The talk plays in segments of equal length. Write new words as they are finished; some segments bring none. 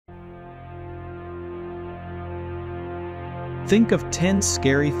Think of 10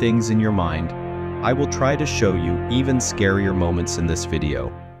 scary things in your mind. I will try to show you even scarier moments in this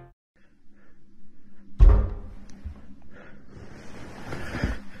video.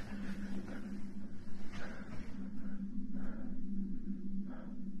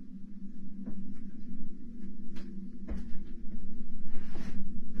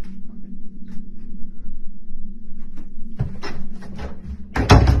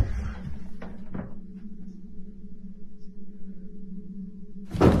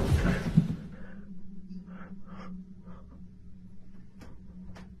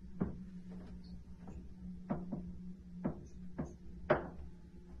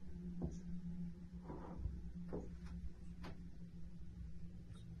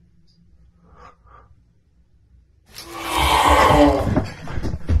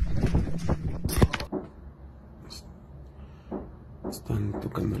 Están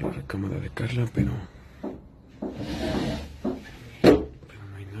tocando la recámara de Carla, pero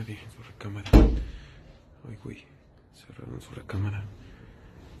no hay nadie en su recámara. Ay, güey, cerraron su recámara.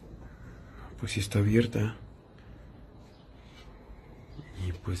 Pues sí está abierta.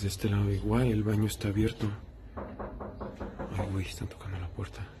 Y pues de este lado igual, el baño está abierto. Ay, güey, están tocando la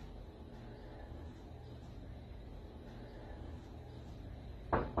puerta.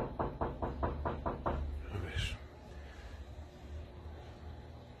 A ver.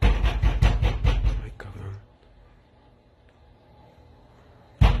 Ay, cabrón.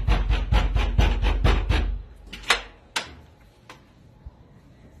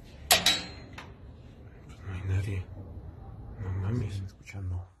 Pues no hay nadie. No mames. Estoy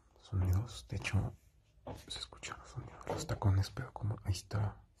escuchando sonidos. De hecho, se escuchan los sonidos. Los tacones, pero como... Ahí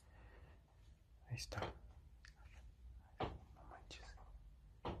está. Ahí está. No manches.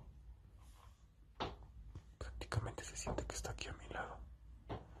 Prácticamente se siente que está aquí a mi lado.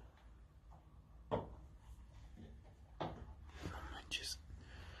 No manches.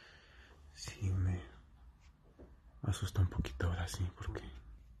 Sí, me asusta un poquito ahora sí, porque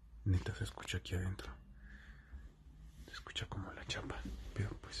neta se escucha aquí adentro. Se escucha como la chapa. Pero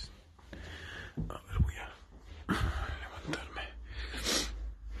pues... A ver, voy a levantarme.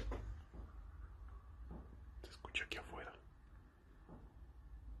 Se escucha aquí afuera.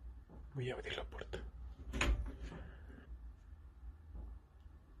 Voy a abrir la puerta.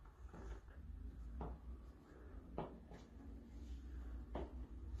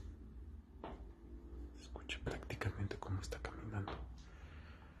 Se escucha prácticamente cómo está caminando.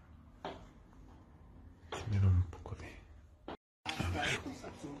 Me da un poco de... A ver.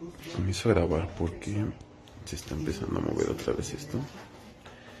 Comienzo a grabar porque se está empezando a mover otra vez esto.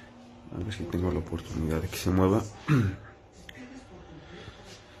 A ver si tengo la oportunidad de que se mueva.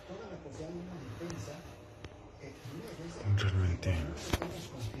 Realmente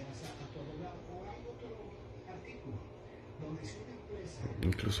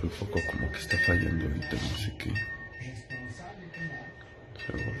incluso el foco como que está fallando ahorita, no sé qué.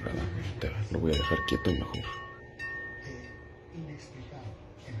 Pero nada, ahorita lo voy a dejar quieto mejor.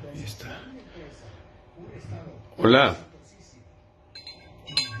 Ahí está. Hola.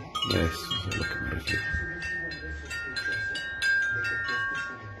 Eso es a lo que me refiero.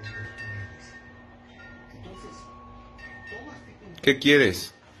 ¿Qué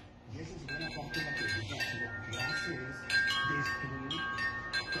quieres?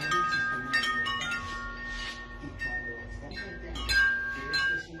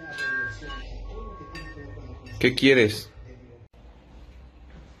 ¿Qué quieres?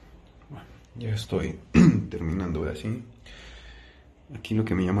 Bueno, ya estoy terminando ahora sí. Aquí lo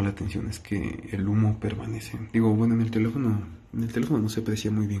que me llama la atención es que el humo permanece. Digo, bueno, en el teléfono no se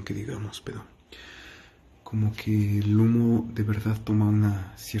aprecia muy bien que digamos, pero como que el humo de verdad toma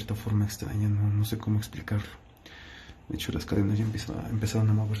una cierta forma extraña, no sé cómo explicarlo. De hecho, las cadenas ya empezaron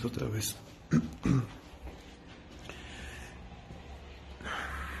a moverse otra vez.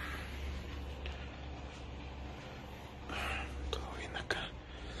 Todo bien acá.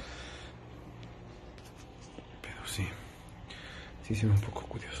 Pero sí se ve un poco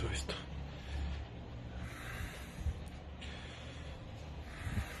curioso esto.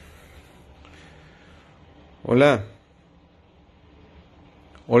 Hola.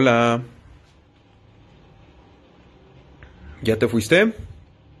 Hola. ¿Ya te fuiste?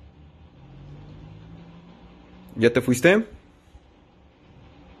 ¿Ya te fuiste?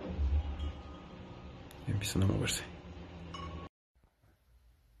 Empiezan a moverse.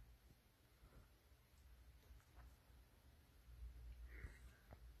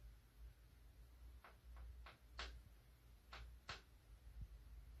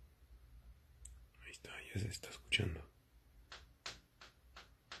 Ahí está, ya se está escuchando.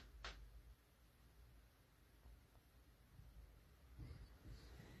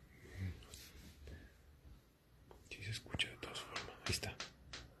 se escucha de todas formas. Ahí está.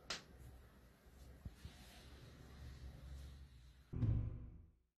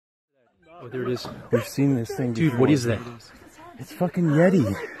 Oh, there it is. We've seen this thing before. Dude, what is that? It's fucking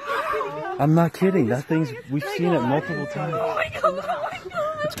Yeti. I'm not kidding. That thing's, we've seen it multiple times. Oh my God.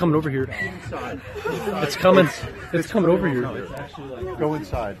 It's coming over here. It's coming over here. No, it's actually like, go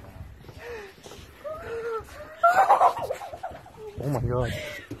inside. Oh my God.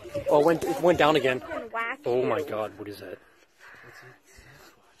 Oh, it went down again. Oh my God, what is that?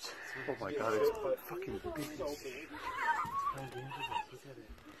 Oh my God, it's fucking big.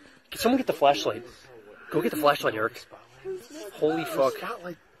 Can someone get the flashlight? Go get the flashlight, Eric. Holy fuck.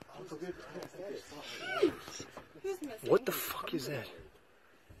 What the fuck is that?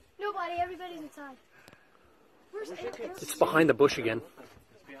 Nobody, everybody's inside. Where's Eric? It's behind the bush again.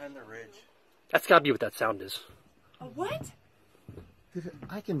 It's behind the ridge. That's gotta be what that sound is. A what? It's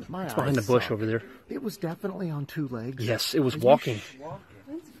behind the bush over there. It was definitely on two legs. Yes, it was walking.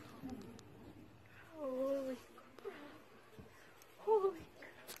 Holy.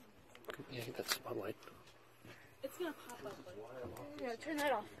 Yeah, get that spotlight. It's gonna pop up. Yeah, turn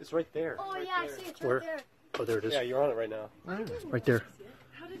that off. It's right there. Oh yeah, I see it Where? right there. Oh, there it is. Yeah, you're on it right now. Right there.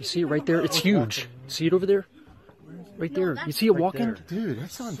 You see it right there? It's huge. See it over there? Right there. You see it walking? Dude,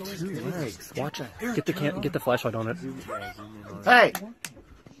 that's on two legs. Watch it. Get the flashlight on it. Hey!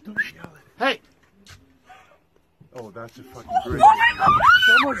 Hey! Oh, that's a fucking great.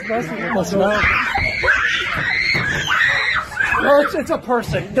 Someone's messing with us now. No, it's a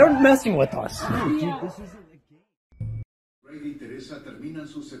person. They're messing with us. Brady y Teresa terminan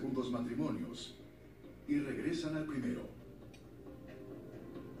sus segundos matrimonios y regresan al primero.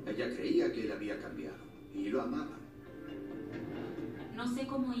 Ella creía que él había cambiado y lo amaba. No sé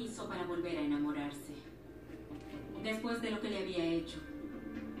cómo hizo para volver a enamorarse, después de lo que le había hecho.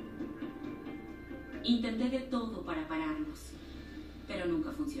 Intenté de todo para pararlos, pero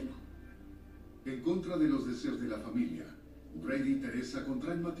nunca funcionó. En contra de los deseos de la familia, Brady y Teresa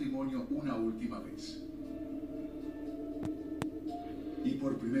contraen matrimonio una última vez. Y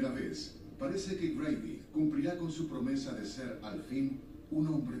por primera vez, parece que Brady cumplirá con su promesa de ser, al fin, un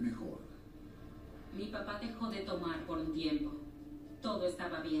hombre mejor. Mi papá dejó de tomar por un tiempo. Todo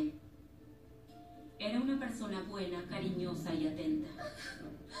estaba bien. Era una persona buena, cariñosa y atenta.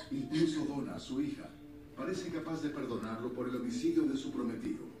 Incluso Donna, su hija, parece capaz de perdonarlo por el homicidio de su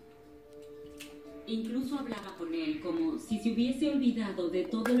prometido. Incluso hablaba con él como si se hubiese olvidado de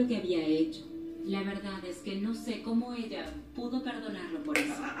todo lo que había hecho. La verdad es que no sé cómo ella pudo perdonarlo por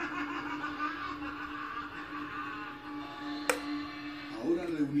eso. Ahora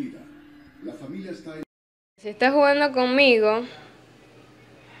reunida, la familia está en... Si estás jugando conmigo,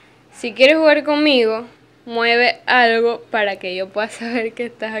 si quieres jugar conmigo, mueve algo para que yo pueda saber que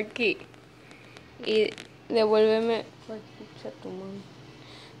estás aquí. Y devuélveme...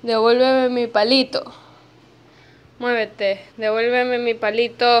 Devuélveme mi palito. Muévete, devuélveme mi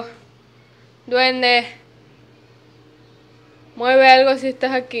palito. Duende. Mueve algo si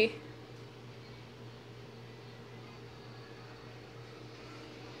estás aquí.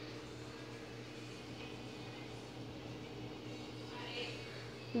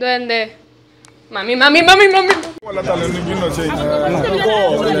 Duende. Mami. I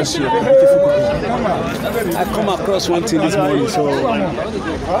come across one thing this morning, so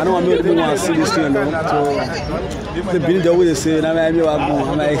I don't want to see this thing. So the building the way they say,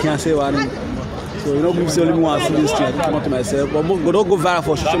 I can't say one. So you know, people say only want to see this thing. I come up to myself, but don't go viral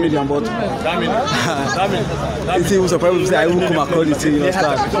for social media. But it was surprising to say I will come across this thing. You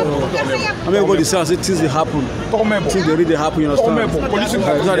understand? So I mean, go to say things they happen, things they really happen. You understand?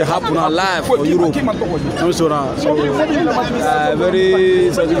 It's not they happen now live for Europe. So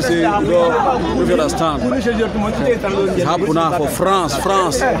very, so you say, you don't understand. It happen now for France. Now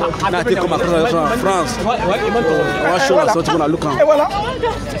I take come across France. I show us what you're gonna look at.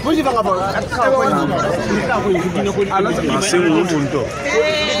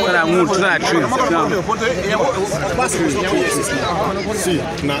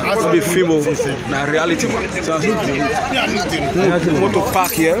 The film, na reality. Motor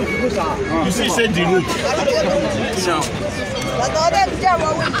park here. You see, say the route.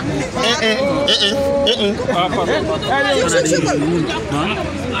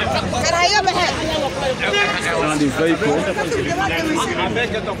 Around the vehicle.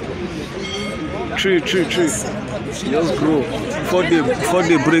 Tree. Just grow. Before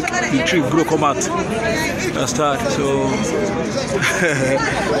they break, the tree grow, come out. That's that. So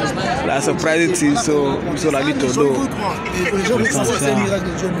that's surprising thing. So I need to know.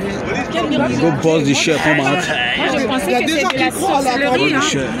 Go bust the shell, come out. Bust the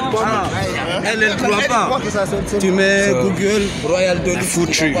shell. Elle ne croit pas. Tu mets Google Royal de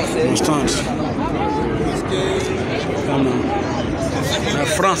food tree. Understand? Come on.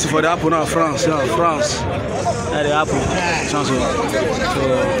 France for the apple now. France. France. That's the apple. So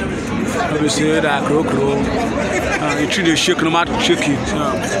we say that grow. You treat the shake, no matter shake it.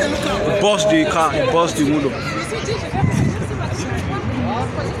 Bust the car, bust the window.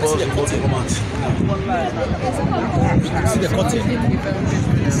 Bust the bottom, come out. See the cutting.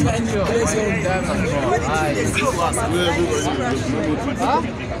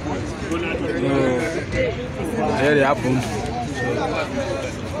 There the apple.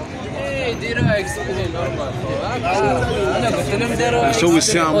 So we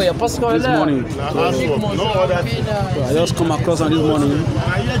see him this morning. So I just come across on this morning.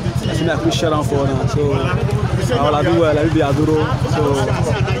 I think I could share on for now. So I will do well. I will be adoro. So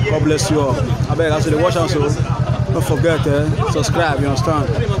God bless you all. I beg you to watch and so don't forget subscribe. You understand?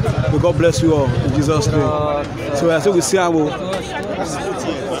 May God bless you all in Jesus' name. So I think we see him.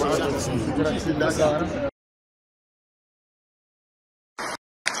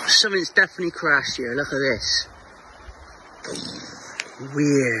 Something's definitely crashed here. Look at this.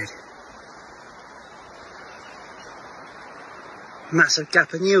 Weird. Massive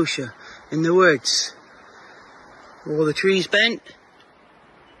gap in the ocean, in the woods. All the trees bent.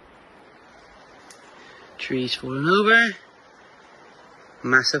 Trees falling over.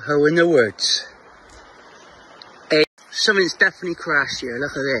 Massive hole in the woods. Something's definitely crashed here.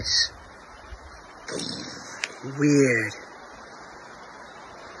 Look at this. Weird.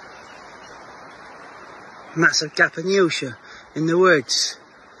 Massive gap in the ocean, in the woods.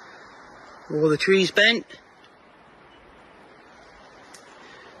 All the trees bent.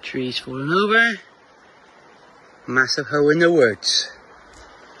 Trees falling over. Massive hole in the woods.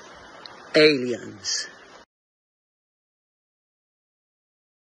 Aliens.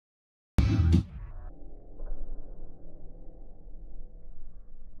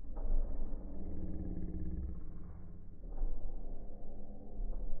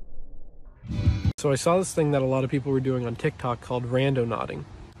 So I saw this thing that a lot of people were doing on TikTok called Randonauting.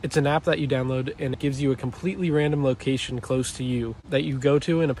 It's an app that you download and it gives you a completely random location close to you that you go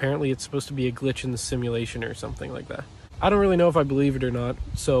to, and apparently it's supposed to be a glitch in the simulation or something like that. I don't really know if I believe it or not,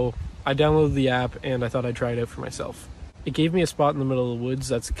 so I downloaded the app and I thought I'd try it out for myself. It gave me a spot in the middle of the woods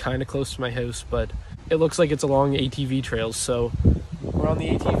that's kind of close to my house, but it looks like it's along ATV trails, so we're on the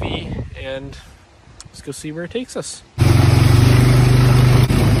ATV and let's go see where it takes us.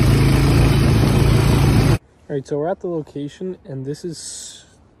 Alright, so we're at the location, and this is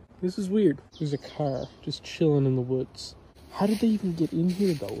weird. There's a car just chilling in the woods. How did they even get in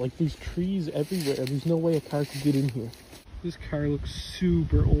here, though? Like, there's trees everywhere. There's no way a car could get in here. This car looks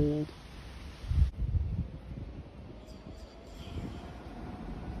super old.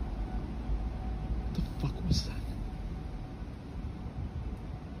 What the fuck was that?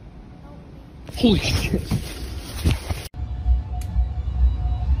 Holy shit!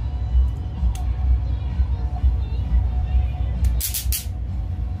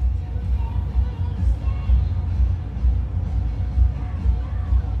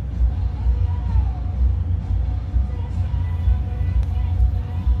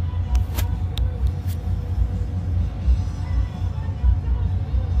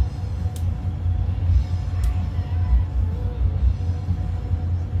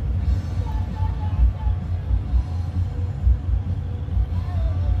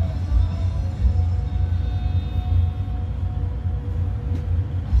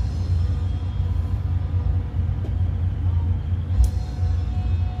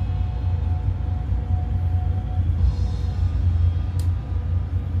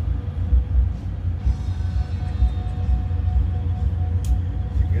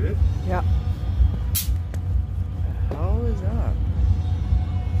 Yeah. How is that?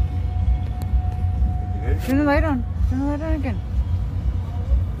 Turn the light on. Turn the light on again.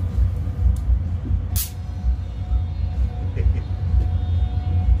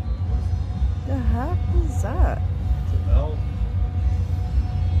 The heck is that? It's a bell.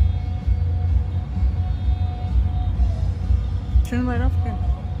 Turn the light off again.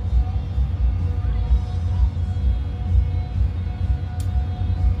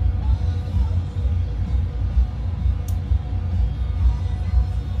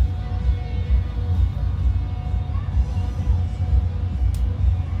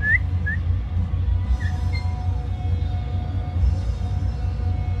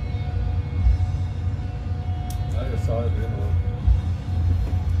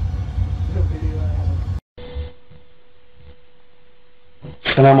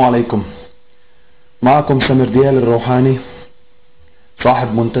 السلام عليكم. معكم سمير ديال الروحاني،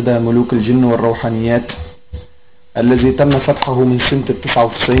 صاحب منتدى ملوك الجن والروحانيات الذي تم فتحه من سنة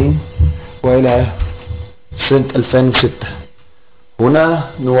 99 وإلى سنة 2006.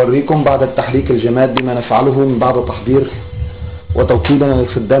 هنا نوريكم بعد التحريك الجماد بما نفعله من بعد تحضير وتوكيدنا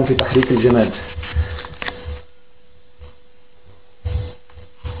للخدام في تحريك الجماد.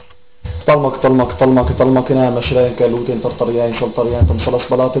 طلمك طلمك طلمك طلمكنا مشرين كالوتين ترطريين شلطريين تمصلص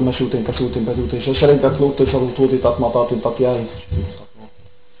بلاطين مشوتين كسوتين بدوتين ششرين بكلوتين شرطوتين تطمطاتين تطياين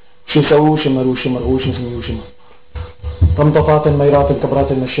شسوو شمرو شمرو شمسميو شمر طمططات ميرات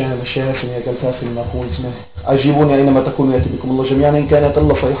كبرات مشاها مشاها سمية كالفاف المقول اسمه أجيبوني أينما تكونوا يأتي بكم الله جميعا. إن كانت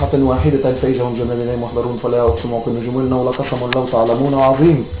إلا صيحة واحدة فإذا هم جميعا إليه محضرون فلا أقسم بالنجوم إنه لقسم لو تعلمون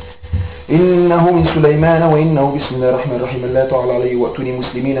عظيم إنه من سليمان وإنه بسم الله الرحمن الرحيم. لا تعلى عليه وأتوني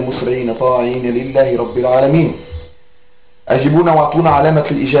مسلمين مسرعين طاعين لله رب العالمين. أجيبونا واعطونا علامة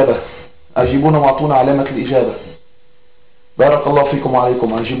الإجابة. أجيبونا واعطونا علامة الإجابة. بارك الله فيكم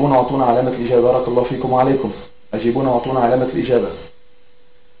وعليكم. أجيبونا واعطونا علامة الإجابة. بارك الله فيكم وعليكم. أجيبونا واعطونا علامة الإجابة.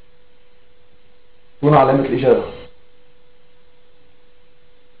 اعطونا علامة الإجابة.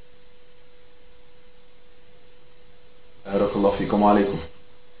 بارك الله فيكم وعليكم.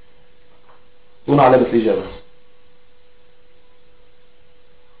 اعطونا علامة الإجابة.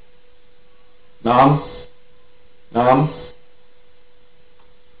 نعم نعم.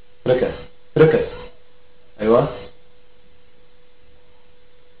 ركع ركع. أيوة.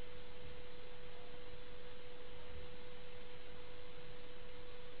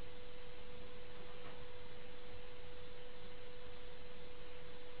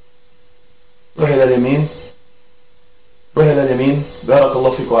 روح إلى اليمين. روح إلى اليمين. بارك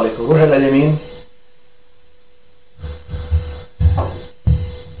الله فيكم وعليكم. روح إلى اليمين.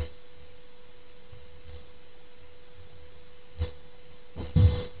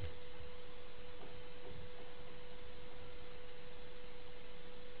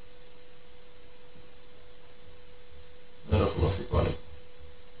 بارك الله فيكم وعليكم.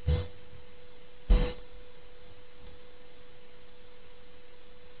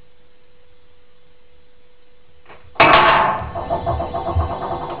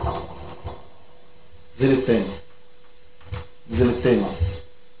 نزل التاني. نزل التاني.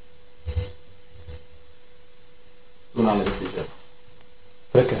 دون على الاتجاه.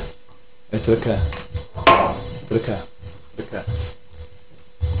 ركع. اتركع. ركع. ركع.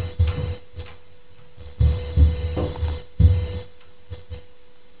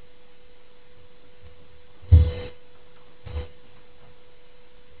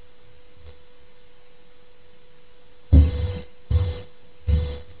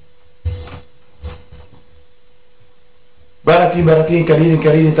 باركين باركين كريم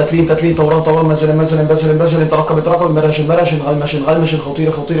كريم تكريم تكريم طوران طوران مجل مجل بجل بجل ترقب ترقب مرش مرش غلمش غلمش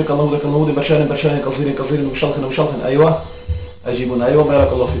خطير خطير كالنهوض كالنهوض برشان برشان كصير كصير وشلخ وشلخ. أيوة أجيبون. أيوة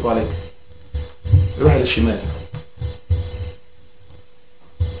بارك الله فيكم عليك. روح إلى الشمال.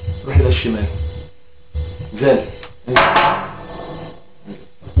 روح إلى الشمال. زال. انزل.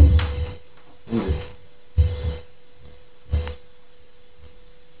 انزل.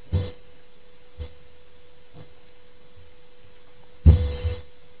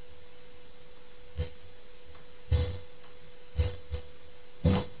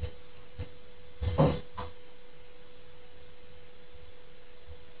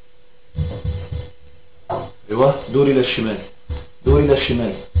 ايوه دوري للشمال. دوري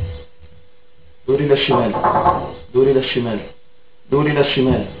للشمال. دوري للشمال. دوري للشمال. دوري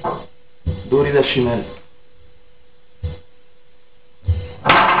للشمال. دوري للشمال.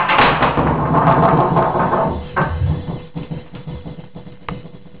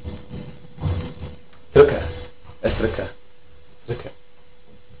 ركع. اتركع. ركع.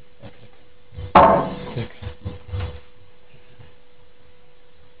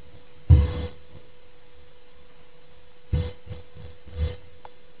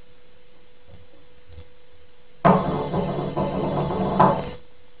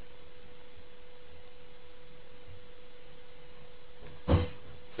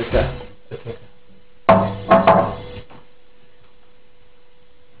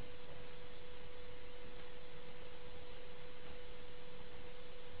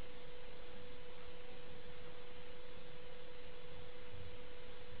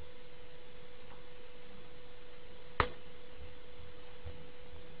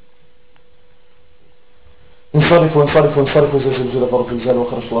 انصرفوا انصرفوا انصرفوا زي زلزال ضرب زلزال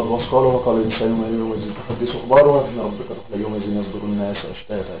وخرج الارض واسقاله وقال الانسان ما يوم يزيد تحدث اخباره وان ربك رحل يوم يزيد يصدر الناس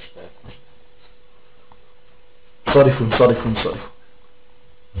اشتاتا اشتاتا. انصرفوا انصرفوا انصرفوا.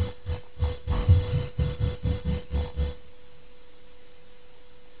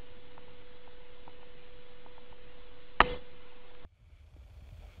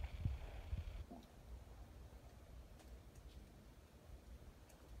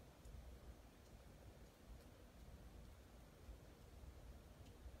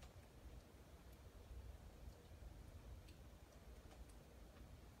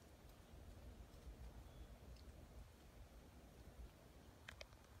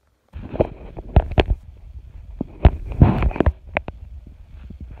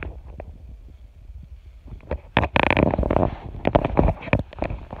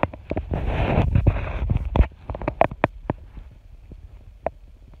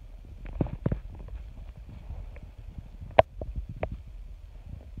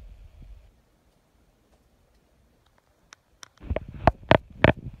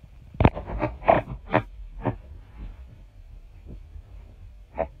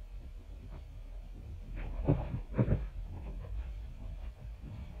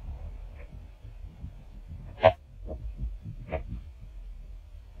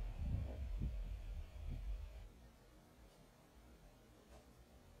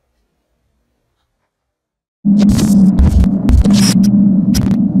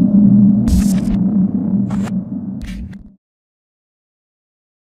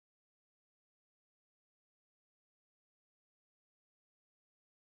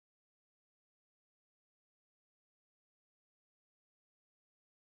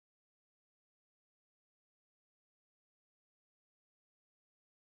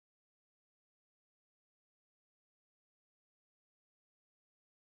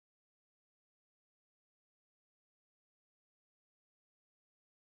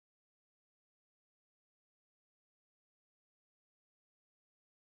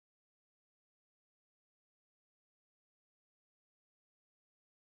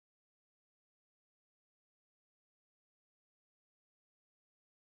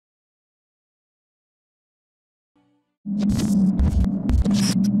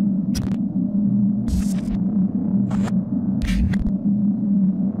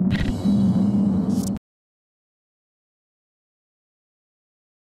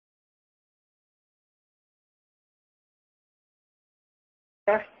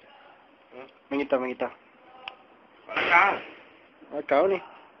 Mengita. Kau ni.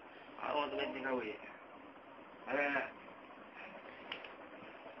 Awak tu penting kau ni.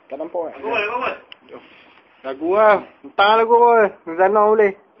 Tak nampak. Bagus. Lagu lah. Entah lagu apa. Zana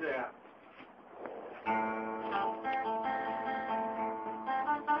boleh.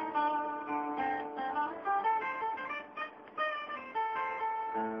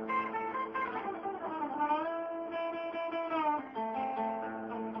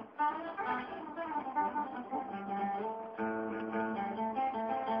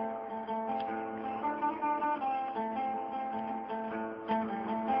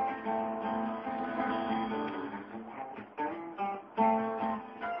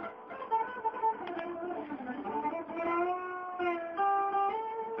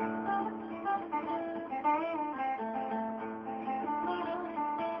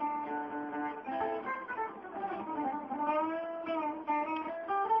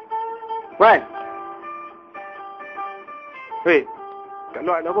 Wan. Hei. Kat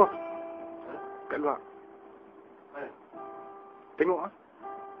luar ada apa? Kat luar. Tengok ah.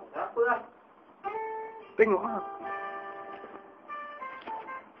 Apa lah? Tengok ah.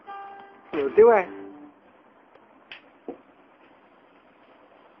 Betul Wan.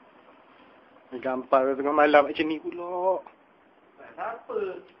 Gampang tengah malam macam ni pula. Siapa?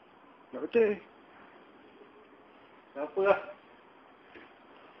 Tak betul. Siapa lah?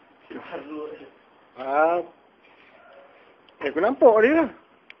 Aku nampak dia.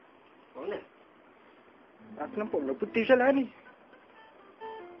 Mana? Aku nampak benda putih salah ni.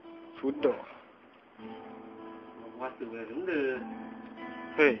 Sudah. Mata benda.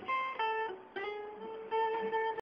 Hei.